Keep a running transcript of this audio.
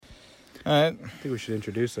All right. I think we should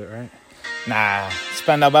introduce it, right? Nah,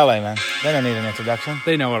 Spandau Ballet, man. They don't need an introduction.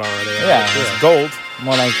 They know it already. Right? Yeah, it's gold,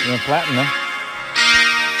 more like platinum,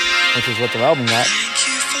 which is what the album got.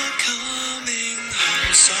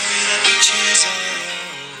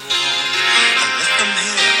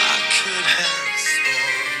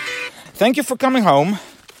 Thank you for coming home.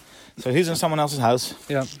 So he's in someone else's house.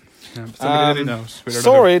 Yeah. Somebody that he knows. We don't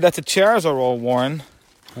Sorry that the chairs are all worn.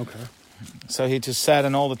 Okay. So he just sat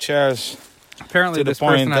in all the chairs. Apparently this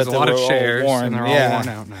person has a lot of chairs and they're all worn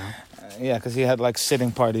out now. Yeah, because he had like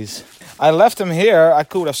sitting parties. I left them here, I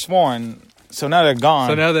could have sworn. So now they're gone.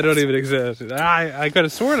 So now they don't even exist. I could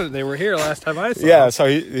have sworn that they were here last time I saw them. Yeah, so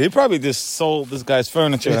he probably just sold this guy's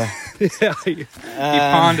furniture. Yeah, he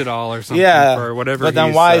pawned it all or something for whatever but then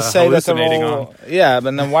he's why say that they're hallucinating all, on. Yeah,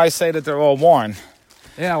 but then why say that they're all worn?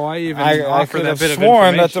 Yeah, why even I offer could that have bit of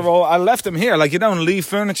sworn that information? they're all. I left them here. Like you don't leave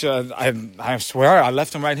furniture. I swear I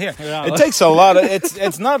left them right here. Yeah, it takes a lot of.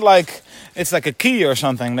 It's not like it's like a key or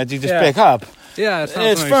something that you just pick up. Yeah,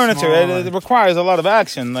 it's furniture. It requires a lot of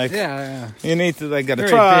action. Like you need to like get a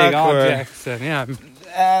very truck big objects and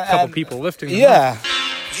a couple people lifting them yeah. up.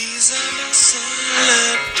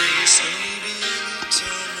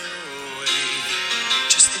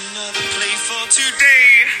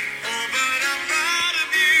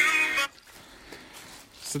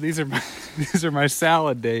 So these are my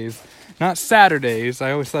salad days, not Saturdays.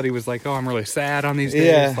 I always thought he was like, oh, I'm really sad on these days.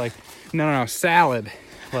 Yeah. Like, no, salad.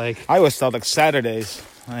 Like I always thought like Saturdays,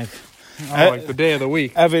 like like the day of the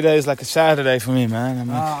week. Every day is like a Saturday for me, man. I'm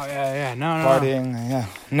like, no, partying,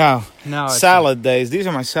 no. Salad days. These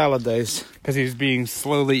are my salad days. Because he's being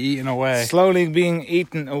slowly eaten away. Slowly being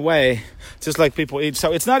eaten away, just like people eat.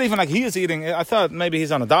 So it's not even like he is eating. I thought maybe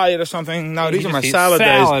he's on a diet or something. No, these are my salad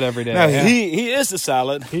days. Salad every day. No, he is the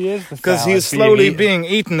salad. He is the salad. Because he is slowly being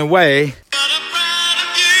eaten away.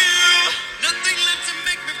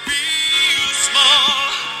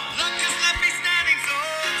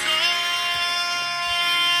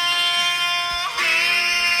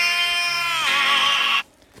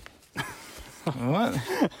 What?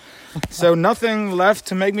 So nothing left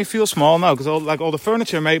to make me feel small. No, because all the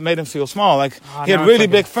furniture made him feel small. Like he had really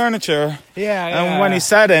big furniture. Yeah. And when he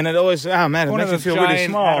sat in, it always it makes me feel really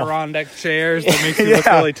small. Adirondack chairs that makes you look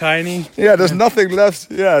really tiny. Yeah, there's nothing left.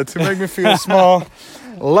 Yeah, to make me feel small.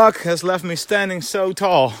 Luck has left me standing so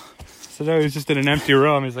tall. So now he's just in an empty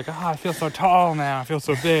room. He's like, I feel so tall now. I feel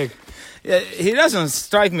so big. Yeah, he doesn't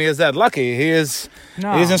strike me as that lucky. He's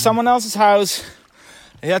in someone else's house.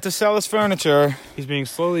 He had to sell his furniture. He's being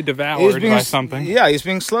slowly devoured by something. Yeah, he's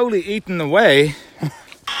being slowly eaten away.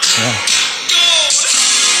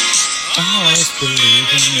 Always believe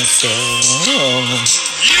in yourself.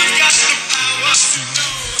 You've got the power to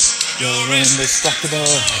know you're indestructible.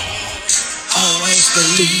 Always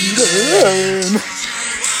believe in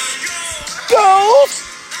gold.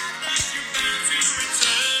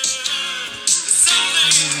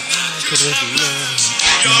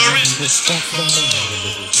 You're indestructible.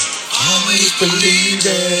 Always believe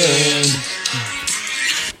in.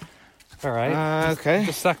 All right. Okay.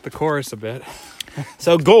 Just suck the chorus a bit.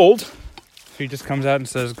 So gold. He just comes out and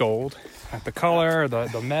says gold. Like the color,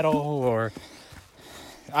 the metal, or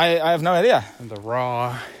I have no idea. The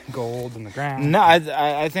raw gold in the ground. No,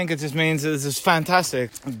 I think it just means this is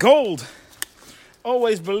fantastic. Gold.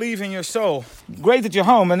 Always believe in your soul. Great that you're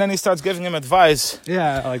home, and then he starts giving him advice.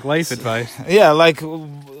 Yeah, like life advice. Yeah, like,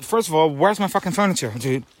 first of all, where's my fucking furniture,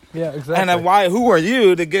 dude? Yeah, exactly. And then who are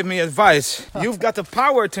you to give me advice? You've got the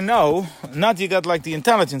power to know, not you got like the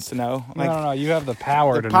intelligence to know. Like, no, you have the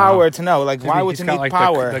power to know. The power to know. Like, maybe why would you need like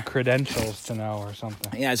power? The credentials to know or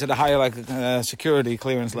something. Yeah, it's at a higher like security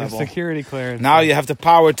clearance level. Security clearance. Now you have the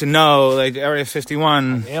power to know, like Area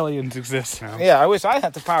 51. Like aliens exist now. Yeah, I wish I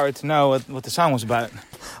had the power to know what the song was about.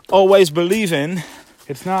 Always believe in.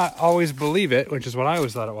 It's not always believe it, which is what I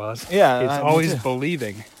always thought it was. Yeah, it's always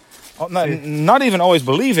believing. Oh, not even always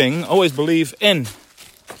believing, always believe in.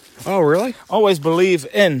 Oh, really? Always believe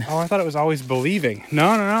in. Oh, I thought it was always believing.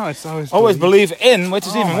 No, it's always believe in, which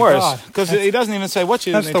is even worse. Because he doesn't even say what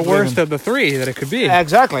you That's the worst of the three that it could be.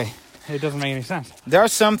 Exactly. It doesn't make any sense.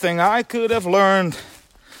 There's something I could have learned.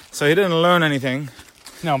 So he didn't learn anything.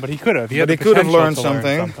 No, but he could have. He could have learned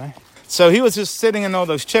something. So he was just sitting in all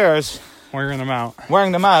those chairs. Wearing them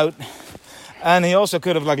out. And he also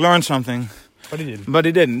could have like learned something. But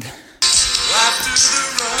he didn't.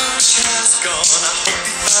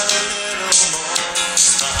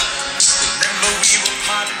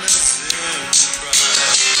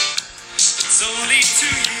 Only 2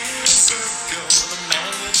 years ago, the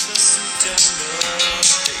man with the suit and the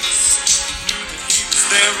face knew that he was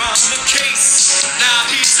there on the case. Now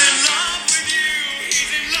he's in love.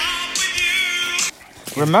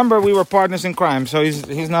 Remember, we were partners in crime, so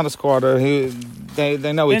he's not a squatter.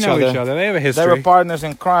 They know They each know other. each other. They have a They history. were partners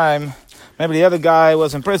in crime. Maybe the other guy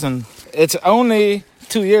was in prison. It's only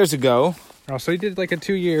 2 years ago. Oh, so he did like a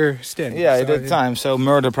 2-year stint. Yeah, he So did time. So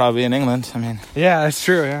murder probably in England. I mean, Yeah, that's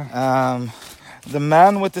true. Yeah. the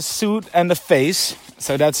man with the suit and the face.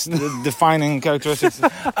 So that's the defining characteristics.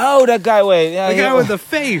 Oh, that guy. Wait, yeah, The guy with the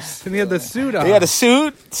face, and he had the suit on. He had a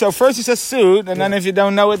suit. So first he says suit, and then if you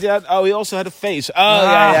don't know it yet, oh, he also had a face. Oh,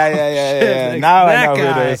 Ah, yeah. shit, Now I that know who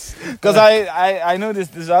guy. it is. Because I knew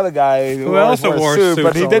this other guy who also wore a suit, but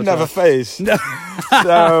suits he all didn't the have a time. face.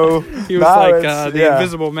 So He was now like it's- the yeah.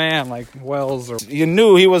 Invisible Man, like Wells or. You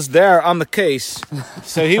knew he was there on the case.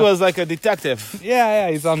 So he was like a detective. Yeah,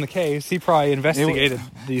 he's on the case. He probably investigated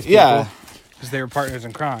these people. Yeah. Because they were partners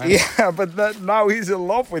in crime. Yeah, but now he's in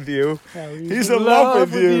love with you. He's in in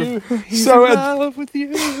love with you. He's So in it- love with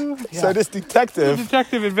you. So this The detective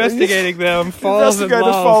detective investigating them falls in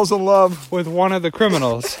investigator love falls in love. with one of the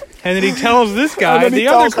criminals. And then he tells this And guy, then he the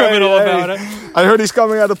other tells, hey, criminal, hey, about it. I heard he's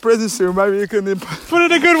coming out of prison soon. Maybe you can Put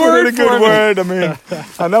in a good put word in a good for me. word. I mean,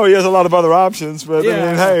 I know he has a lot of other options, but I Yeah.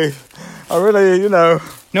 mean, hey, I really,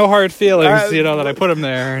 No hard feelings, I- that I put him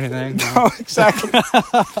there or anything. Oh, exactly.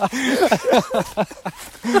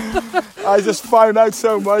 I just found out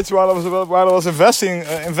so much while I was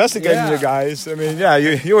investigating Yeah. you guys. I mean, yeah,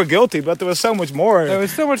 you were guilty, but there was so much more. There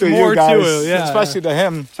was so much to more you guys, to it, yeah. especially to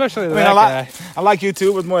him. Especially to I mean, that guy. I like you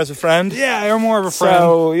too, but more as a friend. Yeah, you're more of a friend.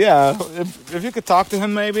 So yeah, if you could talk to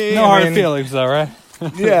him, maybe. No I hard mean, feelings, though, right?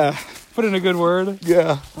 Yeah, Put in a good word.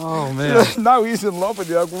 yeah. Oh, man. Now he's in love with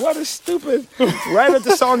you. Like, what is stupid? Where did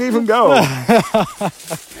the song even go? I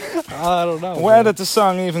don't know. Where did the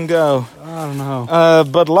song even go? I don't know.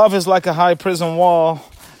 But love is like a high prison wall,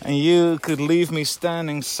 and you could leave me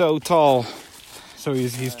standing so tall. So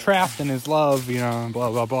he's trapped in his love, blah,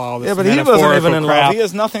 blah, blah. all this Yeah, but he wasn't even metaphorical in crap, love. He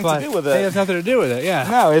has nothing but to do with He has it. nothing to do with it, yeah.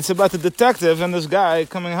 No, it's about the detective and this guy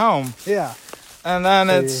coming home. Yeah. And then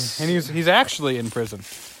it's... And he's actually in prison.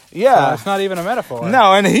 So Yeah. it's not even a metaphor.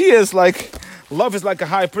 No, and he is like... Love is like a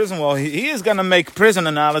high prison wall. He is going to make prison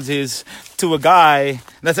analogies to a guy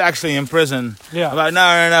that's actually in prison. Yeah. About,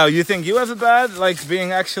 no. You think you have it bad? Like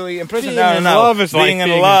being actually in prison? Being in no. love is like being in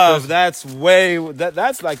being in love. prison.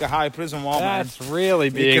 That's like a high prison wall, man. That's really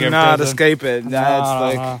being You in cannot prison. escape it.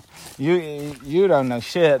 That's No. like... You don't know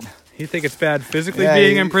shit. You think it's bad physically Yeah,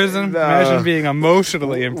 being in prison? no. Imagine being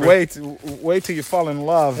emotionally in prison. Wait till you fall in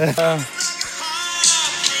love.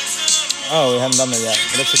 Oh, we haven't done that yet,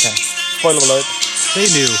 but that's okay. Spoiler alert. They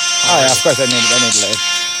knew. Oh yeah, of course I need it.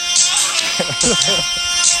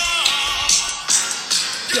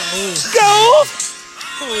 Gold.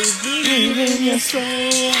 Believe in your soul.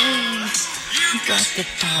 You got the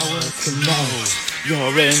power to know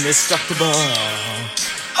you're indestructible.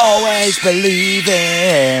 Always believe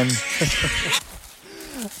in.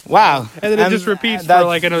 Wow. And then it just repeats that- for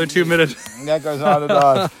like another 2 minutes. That goes on and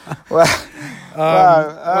on. Well,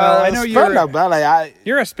 well, I know Spandau Ballet.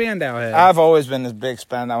 You're a Spandau head. I've always been this big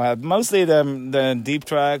Spandau head. Mostly the deep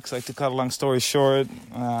tracks, like to cut a long story short.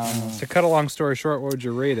 To cut a long story short, what would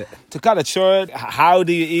you rate it? To cut it short, how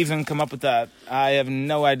do you even come up with that? I have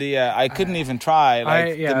no idea. I couldn't even try.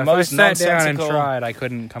 Like if the most I sat down and nonsensical. tried, I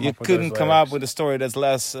couldn't come You up with couldn't those come lyrics. up with a story that's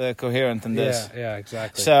less coherent than this. Yeah,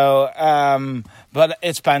 exactly. So, but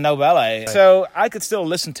it's Spandau Ballet. So I could still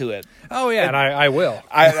listen to it. oh, yeah, and I will.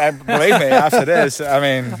 I believe me. After this, I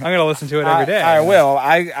mean, I'm going to listen to it every day. I will.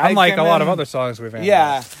 I Unlike came a lot in- of other songs we've had.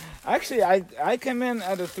 Yeah, actually, I came in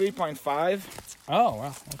at a 3.5. Oh,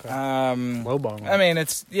 wow. Okay. Low bone. I mean,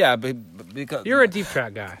 it's because You're a deep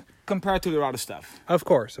track guy. compared to the other stuff. Of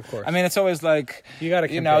course. I mean, it's always like You got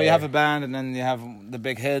to you have a band and then you have the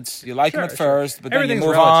big hits. You like them Sure, at sure. first, but then you Everything's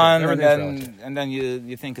move relative. on, and Everything's then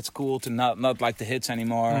you think it's cool to not like the hits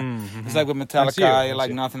anymore. It's like with That's Metallica, you. you That's like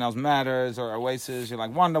you. Nothing Else Matters, or Oasis, you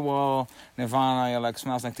like Wonderwall, Nirvana, you like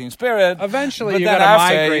Smells Like Teen Spirit. Eventually, But you then got to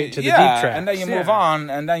after, migrate to the yeah, deep tracks. and then you move Yeah. on,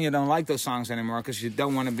 and then you don't like those songs anymore because you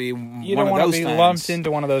don't want to be You one don't of want those to be fans. lumped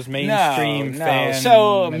into one of those mainstream fan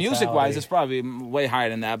So music-wise, mentality. it's probably way higher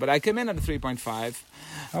than that. But I came in at a 3.5,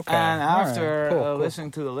 Okay. and all right. after Cool.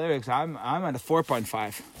 listening to the lyrics, I'm at a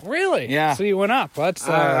 4.5. Really? Yeah. So you went up. That's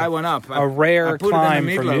I went up. a rare I put climb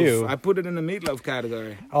it in the from Meatloaf. you. I put it in the Meatloaf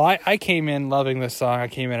category. Oh, I came in loving this song. I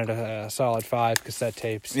came in at a solid 5 cassette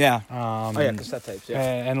tapes. Yeah. Um, Oh yeah, cassette tapes. Yeah.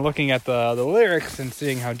 and looking at the lyrics and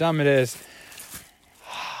seeing how dumb it is,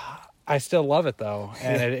 I still love it though,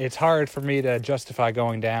 and it's hard for me to justify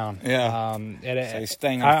going down. Yeah. And So you're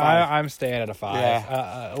staying at a 5. I'm staying at a 5.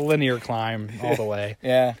 Yeah. A linear climb all the way.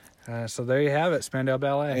 Yeah. So there you have it, Spandau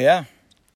Ballet. Yeah.